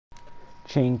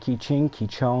Chinky chinky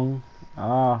chong.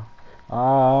 Ah,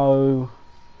 oh,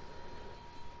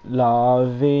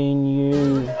 loving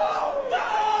you.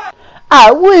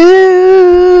 Ah, woo!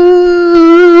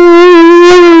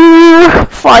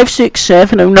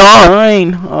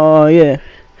 56709. Oh yeah.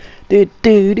 Do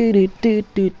do do do do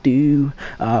do do.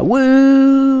 Ah,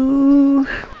 woo!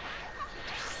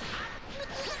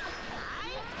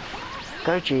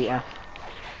 Go Jeter.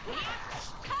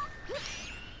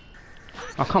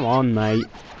 Oh come on, mate.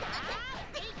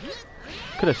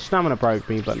 Could have stamina broke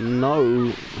me, but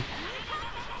no.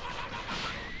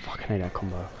 Fucking hate that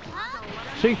combo.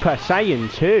 Super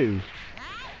Saiyan 2.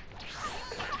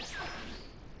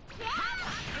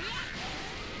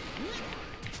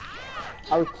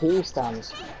 Oh, key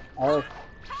stands. Oh,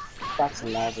 that's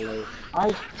lovely.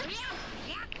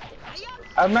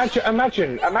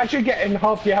 Imagine getting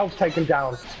half your health taken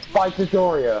down by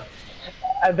Dodoria,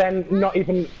 and then not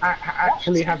even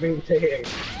actually having to hit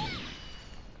him.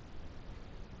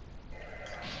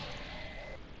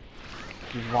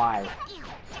 Why?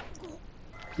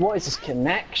 What is this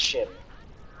connection?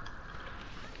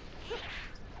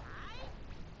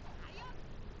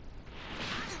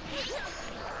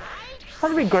 How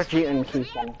do we graduate and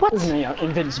keep them? What? Isn't he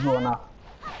invincible enough?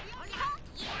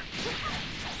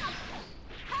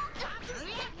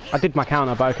 I did my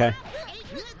counter, but okay.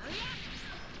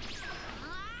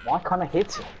 Why can't I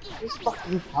hit it? This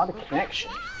fucking hard a connection.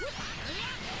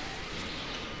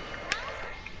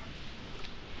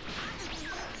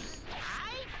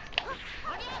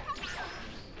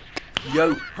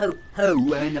 Yo ho ho,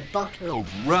 we're in a bottle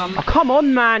of rum. Oh, come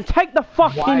on, man. Take the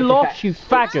fucking loss, you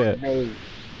faggot. Me.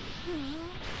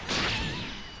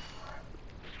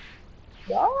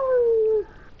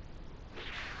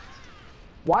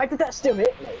 Why did that still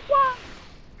hit me? What?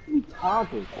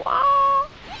 Retarded. What?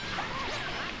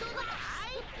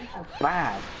 So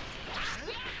bad.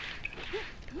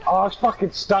 Oh, I was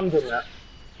fucking stunned in that.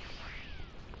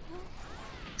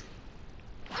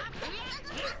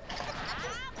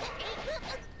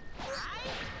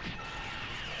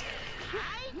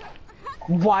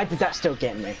 Why did that still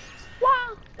get me?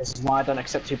 What? This is why I don't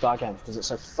accept 2-bar games, because it's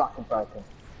so fucking broken.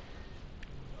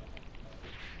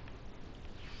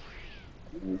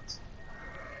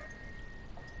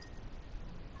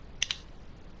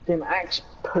 Dim actually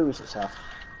poos itself.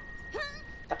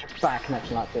 Such a bad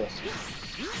connection like this.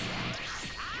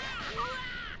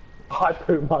 I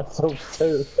poo myself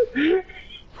too.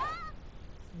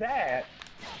 There.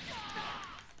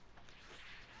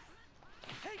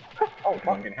 Oh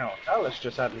fucking hell! Alice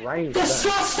just had range.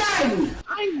 Disgusting!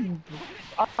 I'm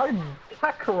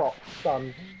Kakarot,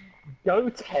 son. Go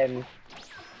 10.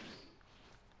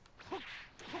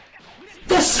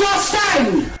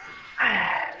 Disgusting!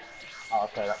 Oh,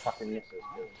 okay, that fucking misses.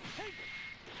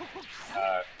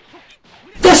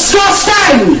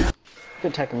 Disgusting!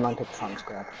 Could take him 90 trans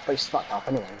grab, but he's fucked up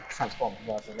anyway. Transform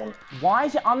rather than. Why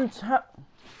is it untur...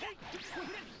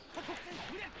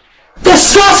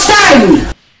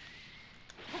 Disgusting!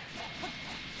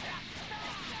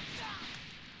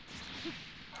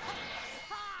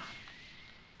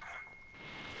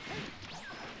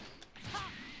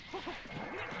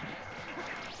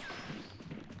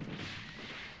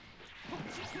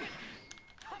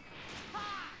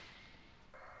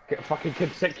 Get fucking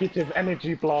consecutive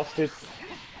energy blasted.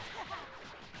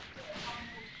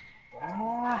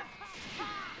 Ah.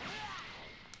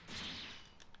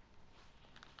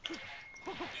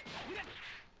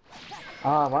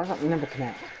 Ah, why does that never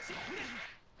connect?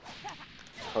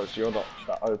 Because you're not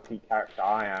the OP character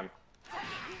I am.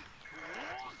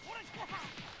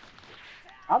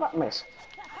 How'd that miss?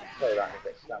 So that is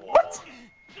external. What?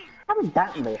 How did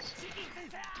that miss?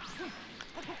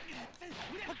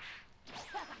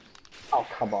 Oh,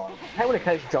 come on. How when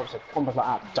occasion drops a combo like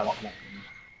that, don't connect.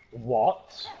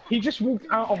 What? He just walked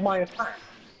out of my attack.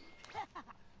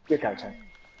 Good go, Tim.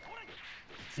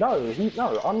 No,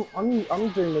 I'm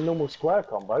doing the normal square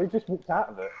combo. He just walked out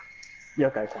of it.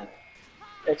 You're go, Tim.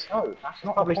 It's no, that's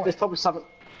not Probably, the there's point. probably something.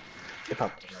 It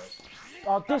probably knows.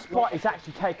 Oh, this bot is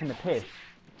actually taking the piss.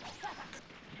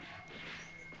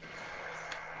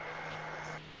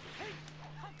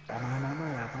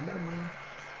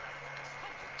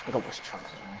 I got what's chance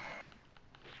as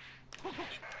well.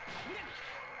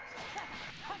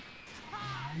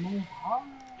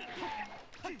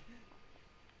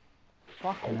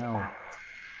 Fucking hell.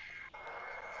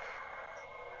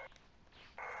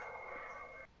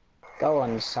 Go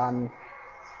on, son.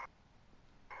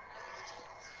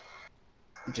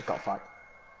 You just got to fight.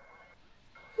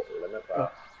 Limit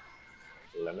that.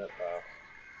 Limit that.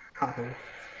 Can't hear you.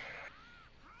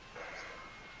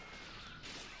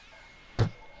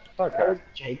 Okay.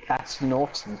 Jake, that's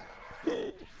Norton.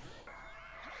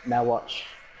 Now watch.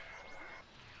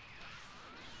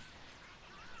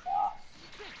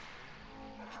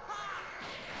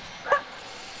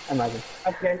 Imagine.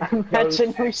 Against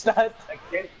Imagine we start.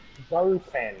 Against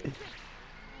Goten.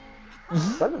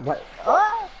 What?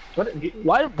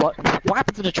 What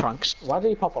happened to the trunks? Why did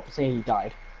he pop up and say he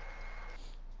died?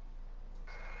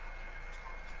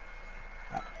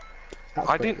 That's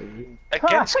I pretty didn't. easy.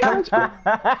 Against Goten.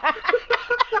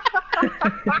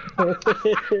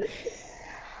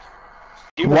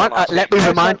 Let me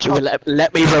remind you.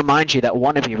 Let me remind you that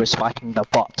one of you was fighting the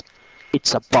bot.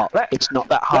 It's a bot. It's not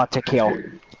that hard to kill.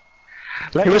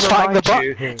 Who was fighting the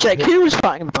bot? Jake, who was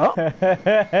fighting the bot?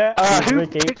 Who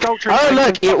picked Ultra Oh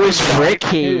Instinct look, it and was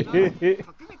fucking died?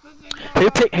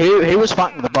 Ricky. Who was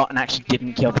fighting the bot and actually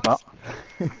didn't kill the bot?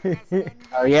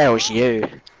 Oh yeah, it was you.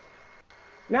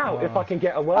 Now, if I can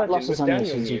get a word in Losses with on Daniel,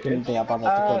 nations, you couldn't be bothered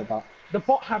to kill the bot. the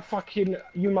bot had fucking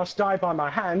 "You must die by my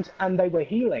hand," and they were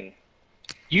healing.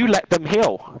 You let them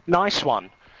heal. Nice one.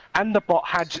 And the bot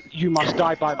had "You must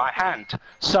die by my hand."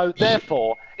 So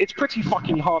therefore, it's pretty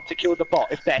fucking hard to kill the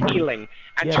bot if they're healing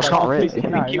and Yeah, you but can't really.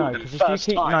 physically kill them first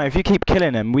time. If you keep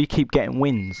killing them, we keep getting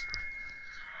wins.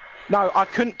 No, I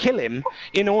couldn't kill him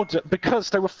in order because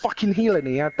they were fucking healing.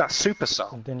 He had that super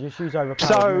cell. Then just use overpowered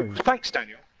So moves. thanks,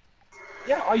 Daniel.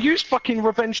 Yeah, I used fucking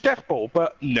Revenge Death Ball,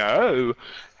 but no,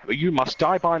 you must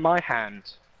die by my hand.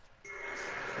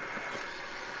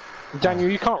 Daniel,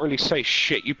 you can't really say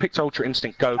shit. You picked Ultra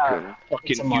Instinct Goku.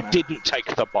 Fucking, you didn't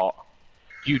take the bot.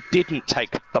 You didn't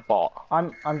take the bot.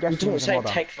 I'm You guessing didn't he's a say modder.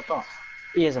 take the bot.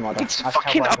 He is a modder. It's I've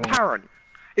fucking told everyone. apparent.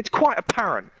 It's quite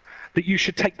apparent that you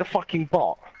should take the fucking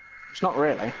bot. It's not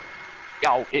really.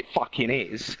 Oh, it fucking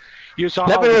is. You're like,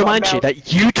 Let oh, me we got remind now- you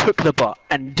that you took the bot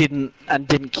and didn't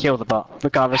kill the bot,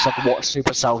 regardless of what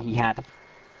super cell he had.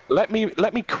 Let me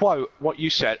quote what you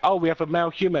said. Oh, we have a male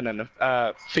human and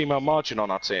a female margin on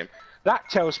our team. That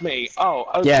tells me, oh,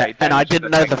 okay. Yeah, then and I you should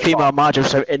didn't have know the taken female bot. margin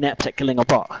was so inept at killing a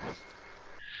bot.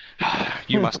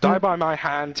 You must die by my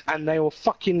hand, and they were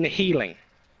fucking healing.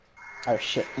 Oh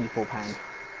shit, evil Pan.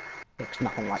 Looks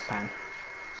nothing like Pan.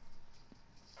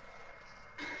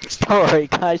 Sorry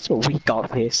guys, but we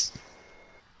got this.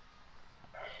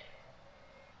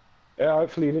 Yeah,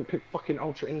 hopefully you didn't pick fucking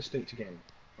Ultra Instinct again.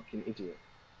 Fucking idiot.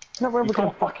 It's not where we're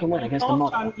gonna fucking win against the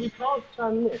modder. You can't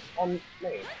turn this on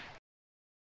me.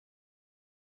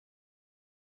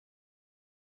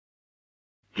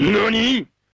 NANI?!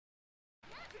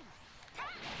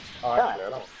 Alright, fair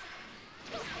enough.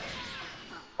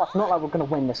 It's not like we're gonna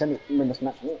win this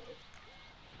match.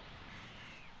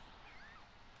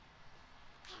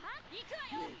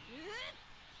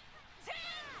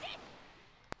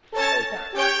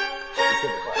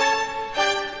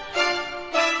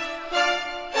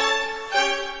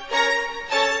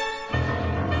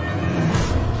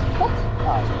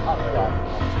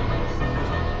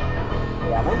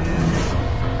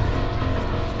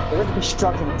 They're going to be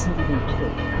struggling until they get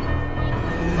killed.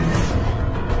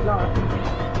 No.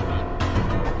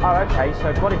 Oh, okay,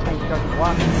 so body change doesn't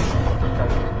work.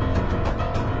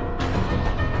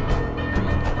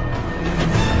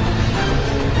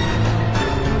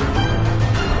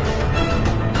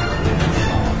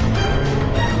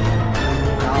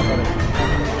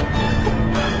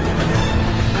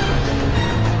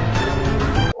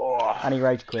 And he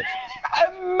rage quits.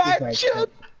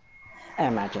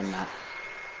 Imagine that.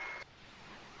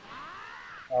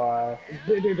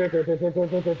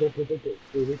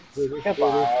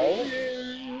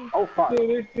 Oh fuck.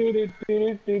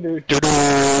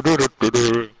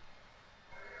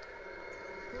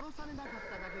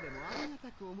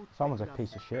 Someone's a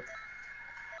piece of shit.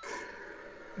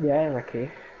 Yeah,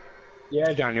 Ricky.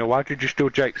 Yeah, Daniel, why did you steal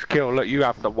Jake's kill? Look, you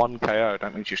have the 1 KO,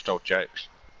 that means you stole Jake's.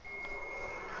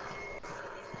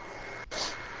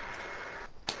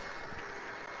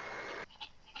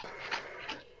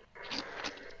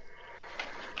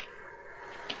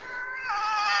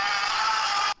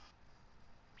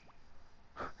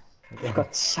 For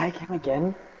God's sake, him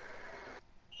again.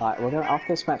 Right, we're gonna,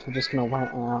 after this match, we're just gonna wait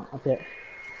out a bit.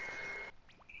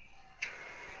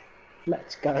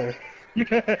 Let's go.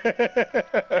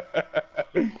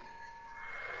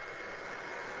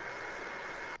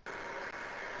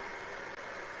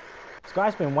 This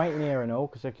guy's been waiting here and all,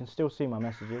 because I can still see my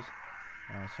messages.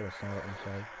 So I saw what I'm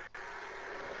saying.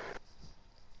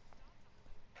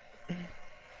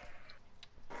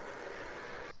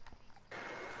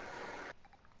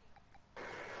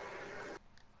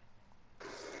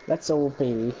 Let's all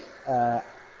be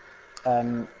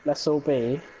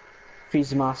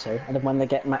Fuzumatu, and then when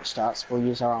the match starts, we'll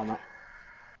use our armor.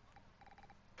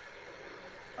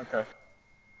 Okay.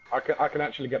 I can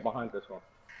actually get behind this one.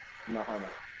 No homo.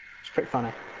 It's pretty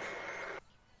funny.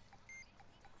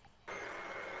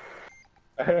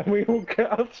 We will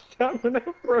get our stamina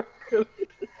broken.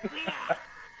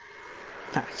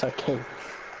 That's okay. As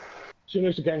soon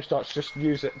as the game starts, just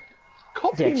use it.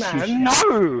 Copy, Yeah, man!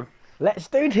 No! Let's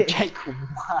do this. Jake,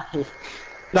 why?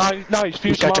 No,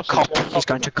 He's going to copy. He's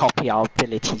going to copy our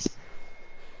abilities.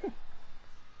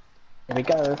 Here we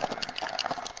go.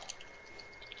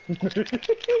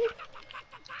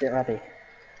 Get ready.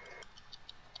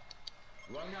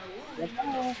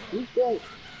 He's great.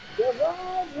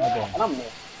 And I'm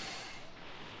there.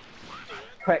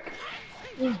 Quick.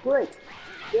 He's great.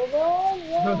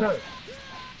 No.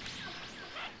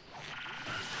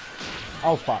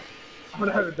 Oh fuck. Oh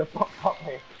no, the pop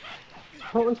me.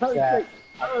 Oh no, Yeah. Jake.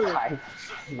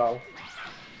 No. No.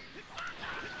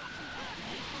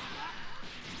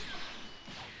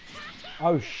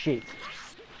 Oh shit.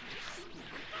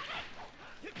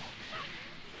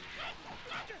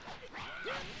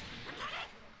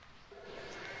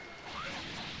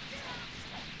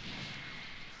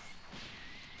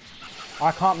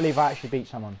 I can't believe I actually beat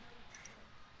someone.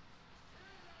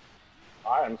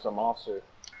 I am some arsu.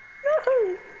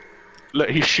 Look,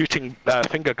 he's shooting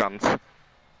finger guns.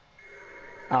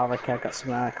 Oh, okay, I got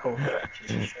some cool.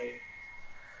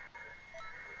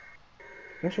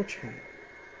 Where's your chain?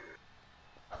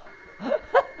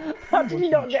 How did you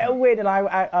not get a win and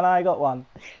I got one?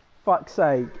 Fuck's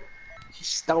sake. She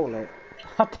stole it.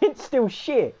 I didn't steal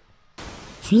shit.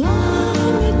 Fly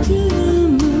me to the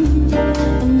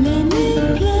moon.